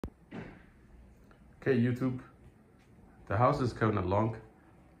Okay, YouTube, the house is coming along.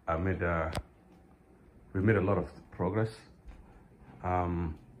 We made a lot of progress.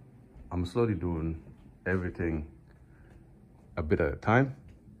 I'm slowly doing everything a bit at a time.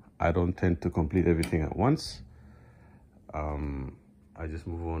 I don't tend to complete everything at once. I just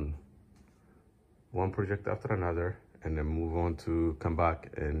move on one project after another and then move on to come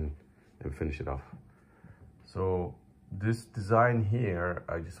back and finish it off. So this design here,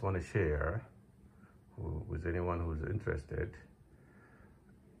 I just want to share with anyone who's interested.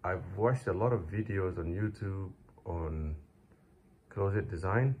 I've watched a lot of videos on YouTube on closet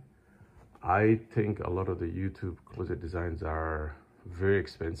design. I think a lot of the YouTube closet designs are very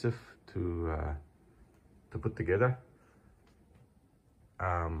expensive to put together.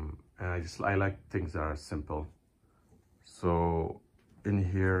 And I like things that are simple. So in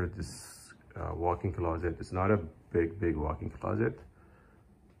here, this walk-in closet is not a big walk-in closet.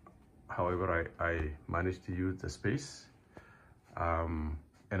 However, I managed to use the space. And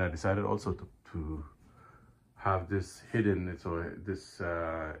I decided also to have this hidden. So this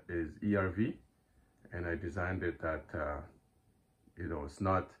is ERV, and I designed it that it's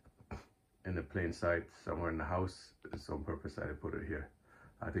not in a plain sight somewhere in the house. It's on purpose that I put it here.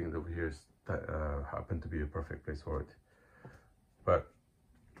 I think over here happened to be a perfect place for it. But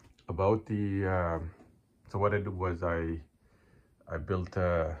about the so what I did was I built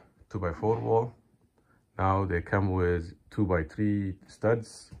a 2x4 wall. Now they come with 2x3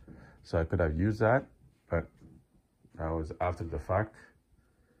 studs, so I could have used that, but that was after the fact.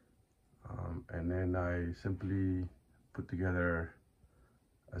 And then I simply put together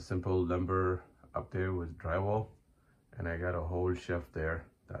a simple lumber up there with drywall, and I got a whole shelf there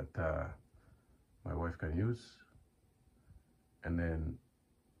that my wife can use. And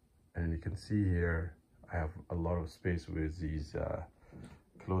you can see here I have a lot of space with these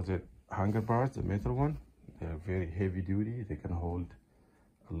closet hanger bars, the metal one. They're very heavy duty. They can hold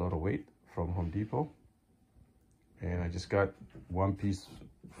a lot of weight from Home Depot. And I just got one piece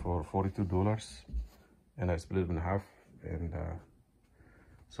for $42, and I split it in half. And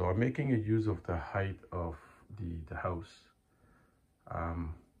so I'm making a use of the height of the house.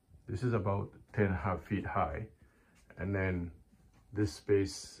 This is about 10.5 feet high, and then this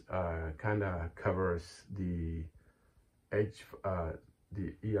space kind of covers the edge,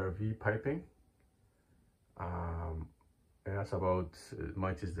 the ERV piping, and that's about as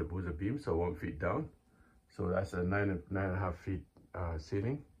much as the boozer beam, so 1 feet down. So that's a 9.5 feet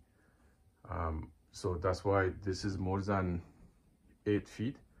ceiling. So that's why this is more than 8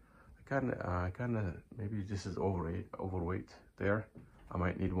 feet. I kind of maybe this is overweight there. I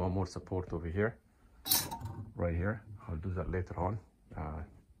might need one more support over here, right here. I'll do that later on.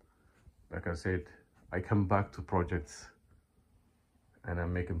 Like I said, I come back to projects and I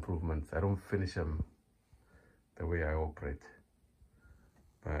make improvements. I don't finish them the way I operate.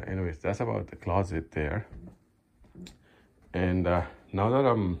 But anyways, that's about the closet there. And now that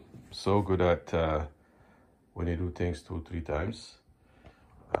I'm so good at when you do things 2-3 times,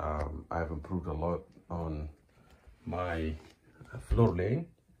 I've improved a lot on my floor laying,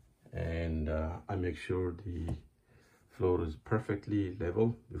 and I make sure the floor is perfectly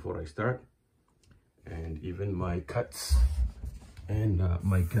level before I start. And even my cuts and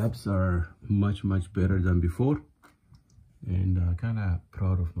my gaps are much better than before, and kind of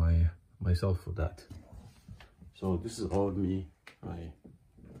proud of myself for that. So this is all me. I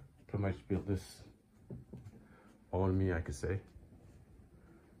pretty much built this all me, I could say.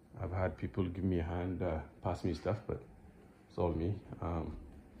 I've had people give me a hand, pass me stuff, but it's all me.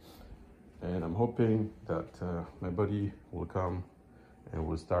 And I'm hoping that my buddy will come and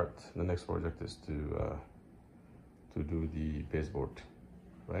we'll start. The next project is to do the baseboard,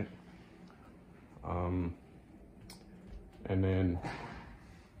 right? And then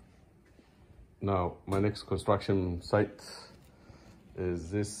now my next construction site is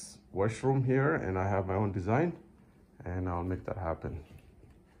this washroom here, and I have my own design, and I'll make that happen.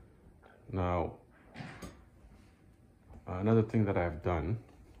 Now, another thing that I've done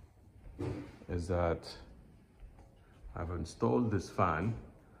is that I've installed this fan.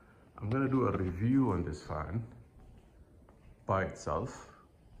 I'm gonna do a review on this fan by itself.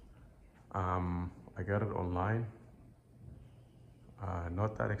 I got it online.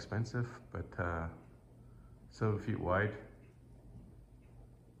 Not that expensive, but 7 feet wide.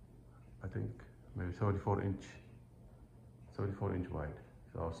 I think maybe 74 inch wide.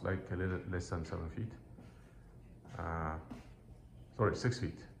 So it's like a little less than 7 feet. Sorry, 6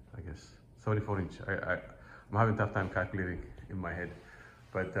 feet, I guess. 74 inch. I'm having a tough time calculating in my head.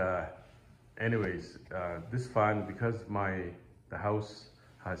 But anyways, this fan, because the house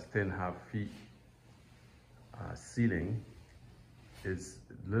has 10.5 feet ceiling, it's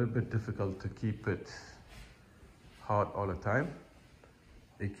a little bit difficult to keep it hot all the time.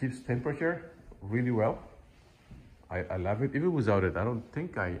 It keeps temperature really well. I love it. Even without it, I don't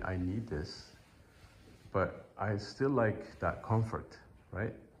think I need this, but I still like that comfort,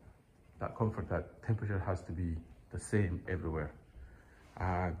 right? That comfort, that temperature has to be the same everywhere.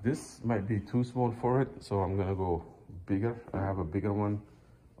 This might be too small for it, so I'm gonna go bigger. I have a bigger one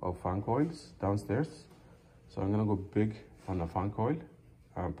of fan coils downstairs, so I'm gonna go big on the fan coil.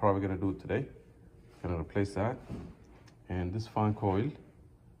 I'm probably gonna do it today. Gonna replace that, and this fan coil,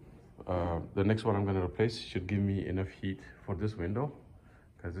 the next one I'm gonna replace should give me enough heat for this window,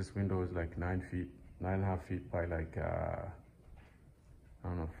 because this window is like 9.5 feet by like I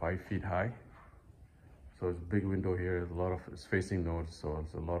don't know, 5 feet high. So it's a big window here. A lot of it's facing north, so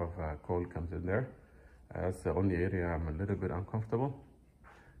it's a lot of cold comes in there. That's the only area I'm a little bit uncomfortable.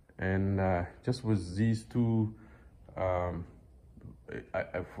 And just with these two, for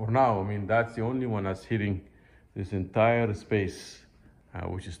now, I mean, that's the only one that's hitting this entire space,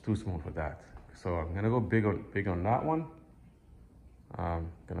 which is too small for that. So I'm gonna go big on that one.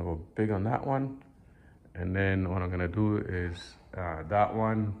 Gonna go big on that one, and then what I'm gonna do is that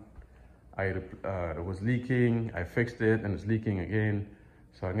one. It was leaking, I fixed it, and it's leaking again.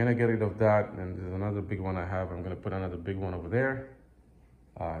 So I'm gonna get rid of that, and there's another big one I have. I'm gonna put another big one over there.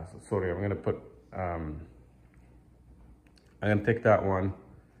 Sorry, I'm gonna put, I'm gonna take that one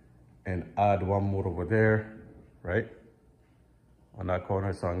and add one more over there, right? On that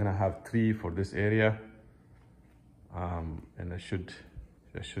corner, so I'm gonna have 3 for this area. And that should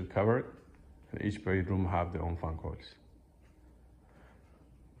cover it. And each bedroom have their own fan coils.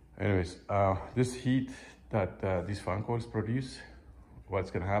 Anyways, this heat that these fan coils produce, what's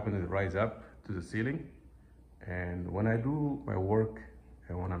gonna happen is it rise up to the ceiling. And when I do my work,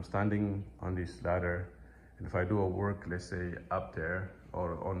 and when I'm standing on this ladder, and if I do a work, let's say up there,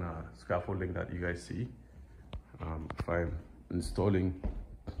 or on a scaffolding that you guys see, if I'm installing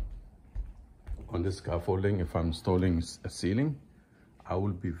on this scaffolding, if I'm installing a ceiling, I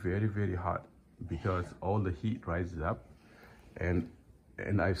will be very, very hot, because all the heat rises up. And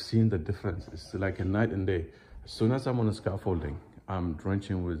I've seen the difference. It's like a night and day. As soon as I'm on the scaffolding, I'm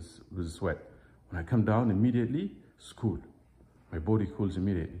drenching with sweat. When I come down immediately, it's cool. My body cools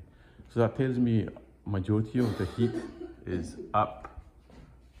immediately. So that tells me majority of the heat is up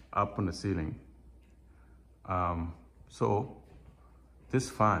on the ceiling. So this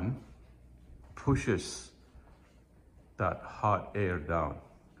fan pushes that hot air down,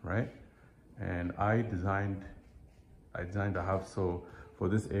 right? And I designed the house so for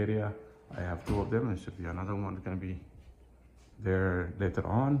this area, I have 2 of them. There should be another one gonna be there later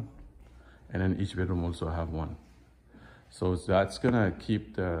on. And then each bedroom also have 1. So that's gonna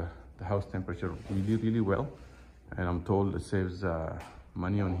keep the house temperature really, really well. And I'm told it saves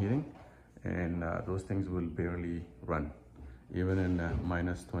money on heating. And those things will barely run, even in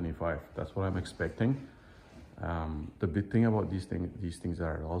minus 25. That's what I'm expecting. The big thing about these things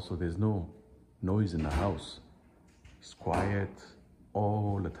are also there's no noise in the house. It's quiet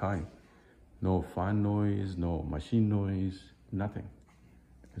all the time. No fan noise, no machine noise, nothing.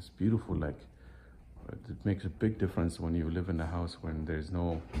 It's beautiful. Like, it makes a big difference when you live in a house when there's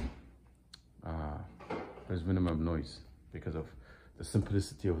there's minimum noise because of the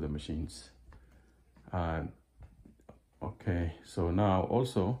simplicity of the machines. Okay, so now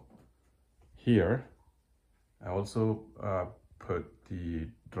also here, I also put the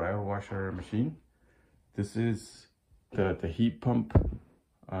dryer washer machine. This is the heat pump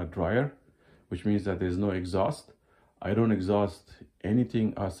dryer, which means that there's no exhaust. I don't exhaust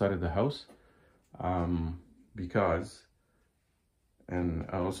anything outside of the house because, and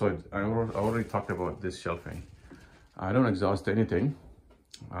I already talked about this shelving. I don't exhaust anything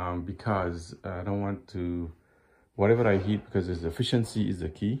because I don't want to, whatever I heat, because its efficiency is the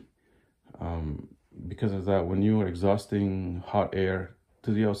key. Because of that, when you're exhausting hot air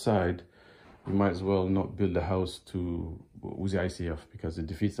to the outside, you might as well not build a house with the ICF, because it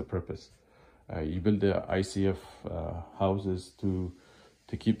defeats the purpose. You build the ICF houses to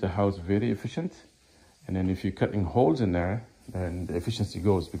keep the house very efficient, and then if you're cutting holes in there, then the efficiency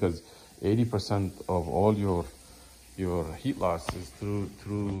goes, because 80% of all your heat loss is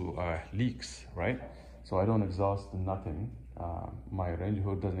through leaks, right? So I don't exhaust nothing. My range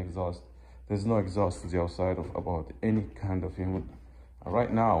hood doesn't exhaust. There's no exhaust to the outside of about any kind of unit.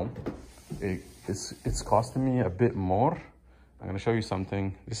 Right now, it's costing me a bit more. I'm gonna show you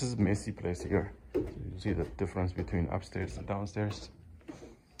something. This is a messy place here. So you see the difference between upstairs and downstairs.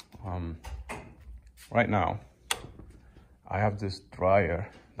 Right now, I have this dryer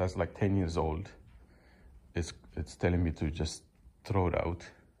that's like 10 years old. it's telling me to just throw it out.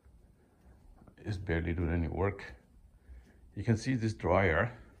 It's barely doing any work. You can see this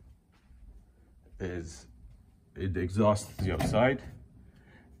dryer it exhausts the outside,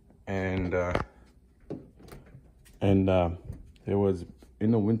 and there was,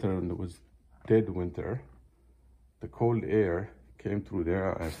 in the winter, when it was dead winter, the cold air came through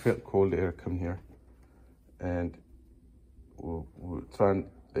there. I felt cold air come here, and we're trying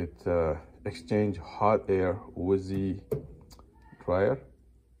it exchange hot air with the dryer,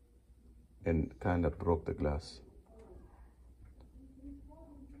 and kind of broke the glass,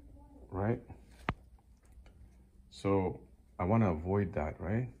 right? So I want to avoid that,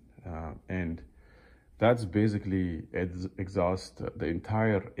 right? And that's basically exhaust the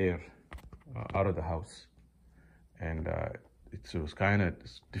entire air out of the house, and it was kind of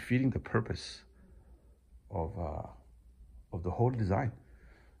defeating the purpose of the whole design.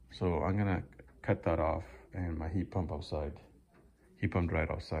 So I'm gonna cut that off, and my heat pump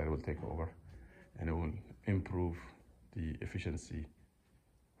dryer outside will take over, and it will improve the efficiency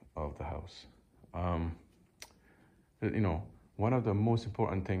of the house. You know, one of the most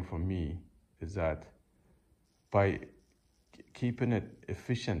important thing for me is that by keeping it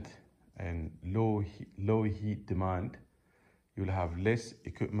efficient and low heat demand, you'll have less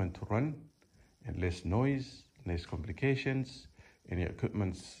equipment to run and less noise, less complications, and your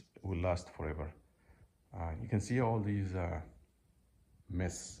equipment will last forever. You can see all these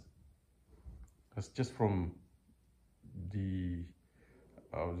mess. That's just from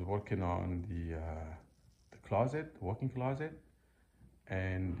I was working on the closet, walk-in closet,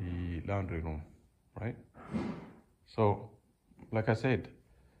 and the laundry room, right? So, like I said,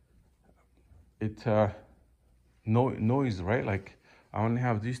 it noise, right? Like, I only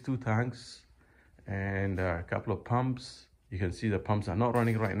have these 2 tanks and a couple of pumps. You can see the pumps are not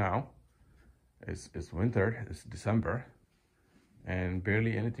running right now. It's winter, it's December, and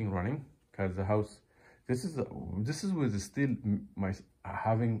barely anything running, because the house, this is with still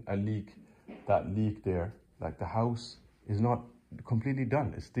having a leak. That leak there, like the house is not completely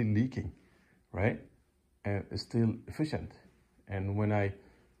done, it's still leaking, right? And it's still efficient. And when I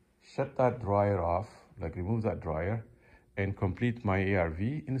shut that dryer off, like remove that dryer and complete my ARV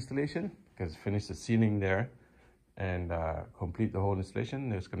installation, because finish the ceiling there and complete the whole installation,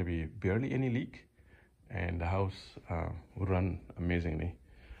 there's going to be barely any leak, and the house will run amazingly.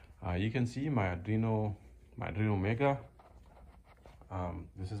 You can see my Arduino Mega.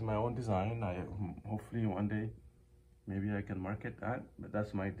 This is my own design. Hopefully one day maybe I can market that, but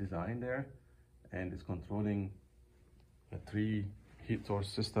that's my design there, and it's controlling the 3 heat source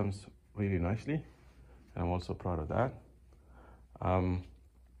systems really nicely. And I'm also proud of that.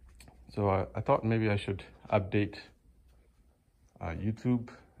 So I thought maybe I should update YouTube,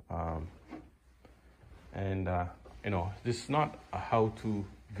 and you know, this is not a how-to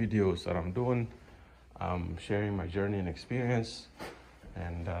videos that I'm doing. I'm sharing my journey and experience,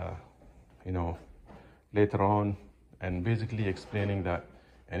 and you know, later on, and basically explaining that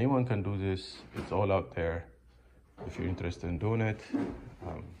anyone can do this. It's all out there if you're interested in doing it,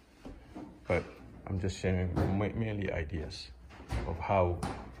 but I'm just sharing mainly ideas of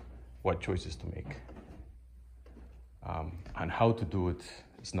what choices to make, and how to do it.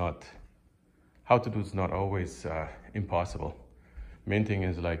 It's not always impossible. Main thing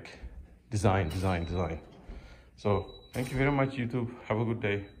is like design. So thank you very much, YouTube. Have a good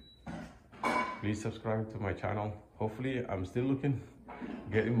day. Please subscribe to my channel. Hopefully, I'm still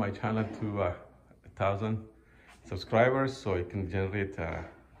getting my channel to 1,000 subscribers, so it can generate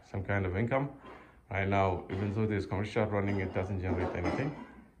some kind of income. Right now, even though there's commercial running, it doesn't generate anything,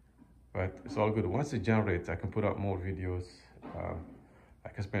 but it's all good. Once it generates, I can put out more videos. I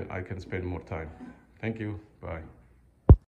can spend more time. Thank you. Bye.